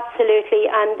 Absolutely.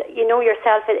 And you know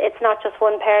yourself, it's not just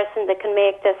one person that can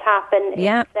make this happen.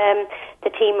 Yeah. It's the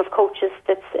team of coaches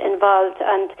that's involved.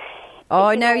 And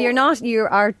now you're not. You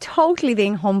are totally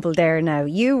being humble there now.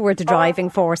 You were the driving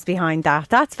force behind that.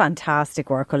 That's fantastic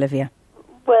work, Olivia.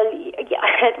 Well,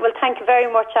 well, thank you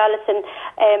very much, Alison.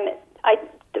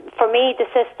 For me,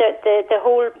 the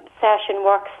whole session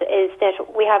works is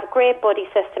that we have a great buddy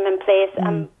system in place.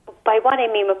 And by what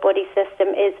I mean with buddy system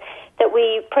is that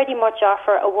we pretty much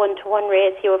offer a 1-to-1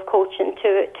 ratio of coaching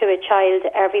to a child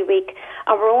every week.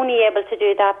 And we're only able to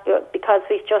do that because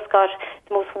we've just got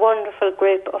the most wonderful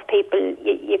group of people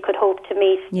you could hope to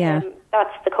meet. Yeah.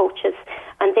 That's the coaches.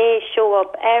 And they show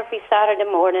up every Saturday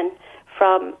morning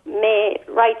from May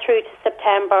right through to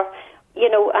September, you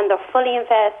know, and they're fully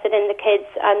invested in the kids,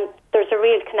 and there's a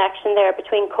real connection there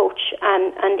between coach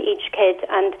and each kid.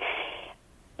 And,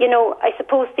 you know, I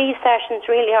suppose these sessions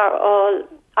really are all,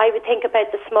 I would think about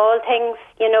the small things,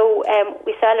 you know,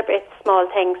 we celebrate the small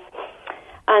things.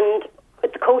 And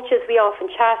with the coaches, we often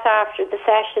chat after the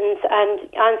sessions, and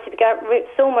honestly, we get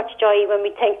so much joy when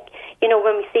we think, you know,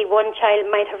 when we see one child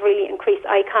might have really increased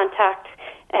eye contact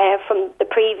from the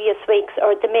previous weeks,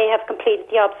 or they may have completed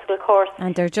the obstacle course.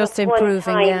 And they're just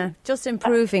improving, just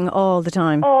improving all the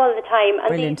time. All the time. And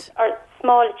Brilliant. These are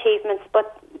small achievements, but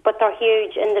they're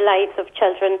huge in the lives of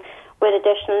children with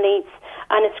additional needs.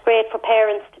 And it's great for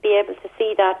parents to be able to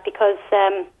see that, because,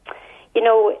 you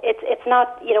know, it's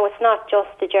not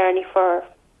just a journey for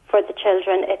the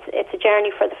children. It's a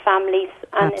journey for the families,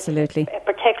 and absolutely, it's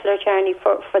a particular journey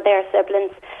for their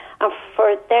siblings, and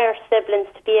for their siblings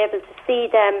to be able to see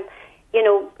them, you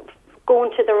know, going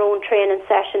to their own training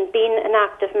session, being an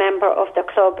active member of their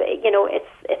club. You know,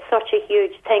 it's such a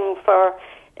huge thing for,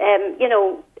 you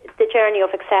know, the journey of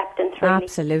acceptance, really.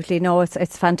 Absolutely. No, it's a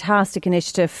fantastic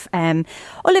initiative.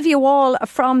 Olivia Wall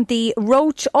from the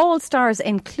Roche All-Stars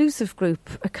Inclusive Group,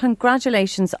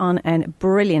 congratulations on a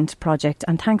brilliant project,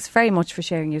 and thanks very much for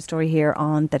sharing your story here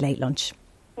on The Late Lunch.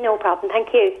 No problem,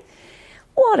 thank you.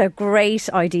 What a great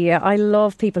idea. I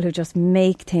love people who just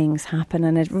make things happen,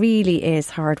 and it really is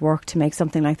hard work to make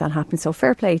something like that happen. So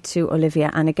fair play to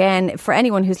Olivia. And again, for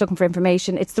anyone who's looking for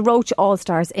information, it's the Roche All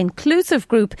Stars Inclusive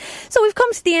Group. So we've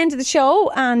come to the end of the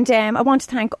show, and I want to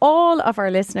thank all of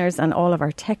our listeners and all of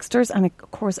our texters, and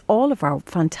of course all of our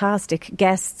fantastic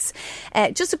guests.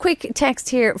 Just a quick text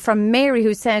here from Mary,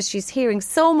 who says she's hearing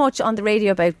so much on the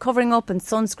radio about covering up and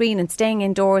sunscreen and staying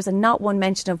indoors, and not one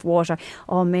mention of water.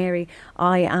 Oh, Mary,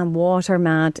 I am water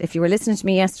mad. If you were listening to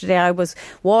me yesterday, I was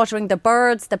watering the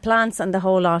birds, the plants and the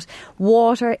whole lot.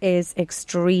 Water is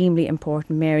extremely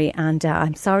important, Mary, and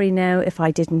I'm sorry now if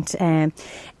I didn't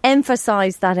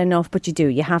emphasise that enough, but you do.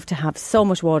 You have to have so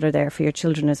much water there for your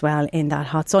children as well in that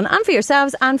hot sun, and for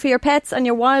yourselves and for your pets and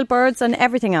your wild birds and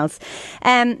everything else.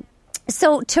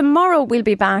 So tomorrow we'll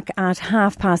be back at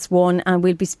 1:30, and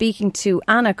we'll be speaking to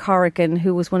Anna Corrigan,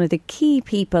 who was one of the key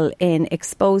people in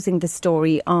exposing the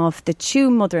story of the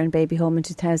Tuam Mother and Baby Home in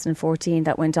 2014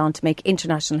 that went on to make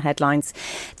international headlines.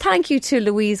 Thank you to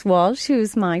Louise Walsh,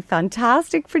 who's my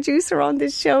fantastic producer on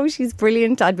this show. She's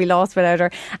brilliant. I'd be lost without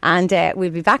her. And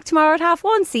we'll be back tomorrow at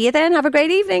 1:30. See you then. Have a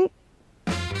great evening.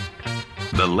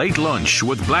 The Late Lunch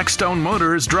with Blackstone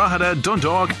Motors, Drogheda,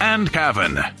 Dundalk and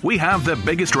Cavan. We have the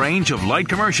biggest range of light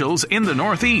commercials in the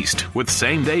Northeast with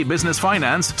same-day business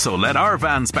finance, so let our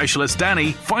van specialist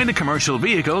Danny find a commercial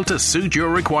vehicle to suit your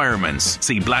requirements.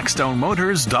 See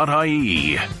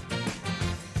blackstonemotors.ie.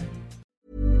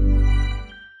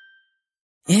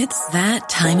 It's that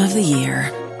time of the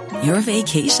year. Your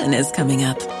vacation is coming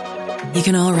up. You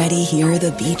can already hear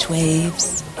the beach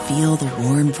waves, feel the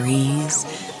warm breeze,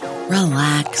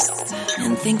 relax,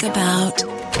 and think about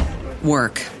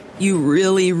work. You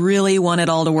really, really want it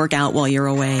all to work out while you're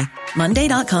away.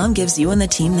 Monday.com gives you and the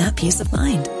team that peace of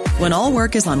mind. When all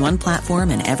work is on one platform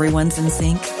and everyone's in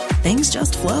sync, things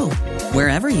just flow.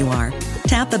 Wherever you are,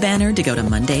 tap the banner to go to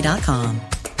Monday.com.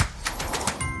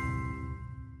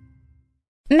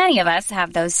 Many of us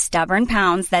have those stubborn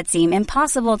pounds that seem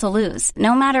impossible to lose,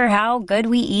 no matter how good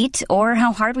we eat or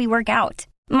how hard we work out.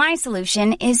 My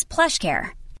solution is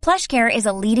PlushCare. PlushCare is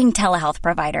a leading telehealth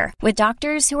provider with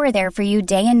doctors who are there for you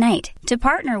day and night to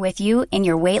partner with you in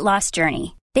your weight loss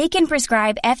journey. They can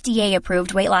prescribe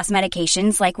FDA-approved weight loss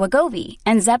medications like Wegovy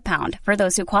and Zepbound for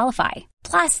those who qualify.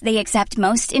 Plus, they accept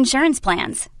most insurance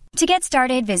plans. To get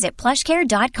started, visit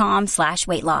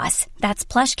plushcare.com/weightloss. That's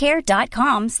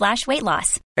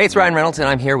plushcare.com/weightloss. Hey, it's Ryan Reynolds, and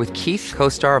I'm here with Keith,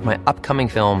 co-star of my upcoming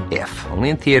film, If, only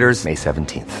in theaters May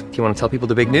 17th. Do you want to tell people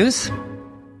the big news?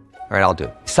 All right, I'll do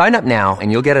it. Sign up now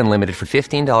and you'll get unlimited for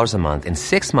 $15 a month and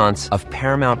 6 months of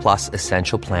Paramount Plus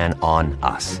Essential Plan on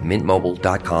us.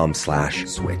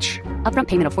 MintMobile.com/switch. Upfront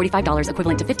payment of $45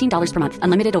 equivalent to $15 per month.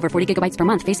 Unlimited over 40 gigabytes per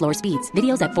month. Face lower speeds.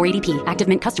 Videos at 480p. Active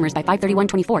Mint customers by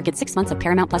 531.24 get 6 months of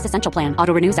Paramount Plus Essential Plan.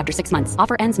 Auto renews after 6 months.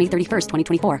 Offer ends May 31st,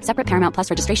 2024. Separate Paramount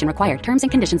Plus registration required. Terms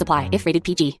and conditions apply if rated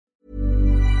PG.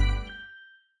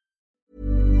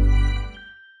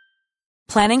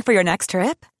 Planning for your next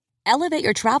trip? Elevate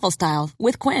your travel style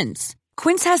with Quince.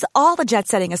 Quince has all the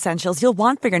jet-setting essentials you'll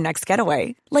want for your next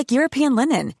getaway, like European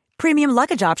linen, premium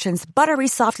luggage options, buttery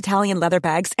soft Italian leather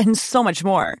bags, and so much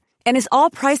more. And is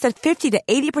all priced at 50 to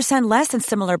 80% less than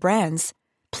similar brands.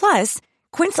 Plus,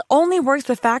 Quince only works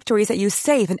with factories that use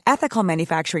safe and ethical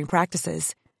manufacturing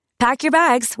practices. Pack your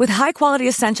bags with high-quality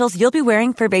essentials you'll be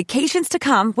wearing for vacations to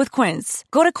come with Quince.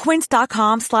 Go to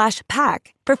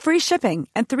quince.com/pack for free shipping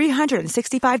and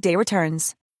 365-day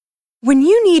returns. When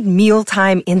you need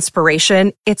mealtime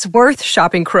inspiration, it's worth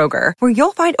shopping Kroger, where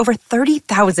you'll find over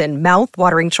 30,000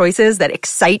 mouth-watering choices that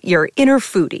excite your inner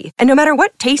foodie. And no matter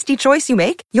what tasty choice you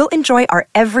make, you'll enjoy our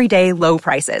everyday low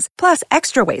prices, plus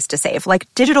extra ways to save, like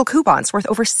digital coupons worth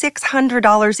over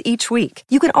 $600 each week.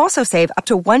 You can also save up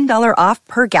to $1 off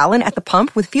per gallon at the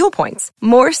pump with fuel points.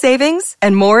 More savings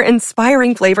and more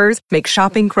inspiring flavors make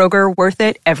shopping Kroger worth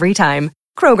it every time.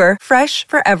 Kroger, fresh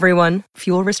for everyone.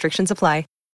 Fuel restrictions apply.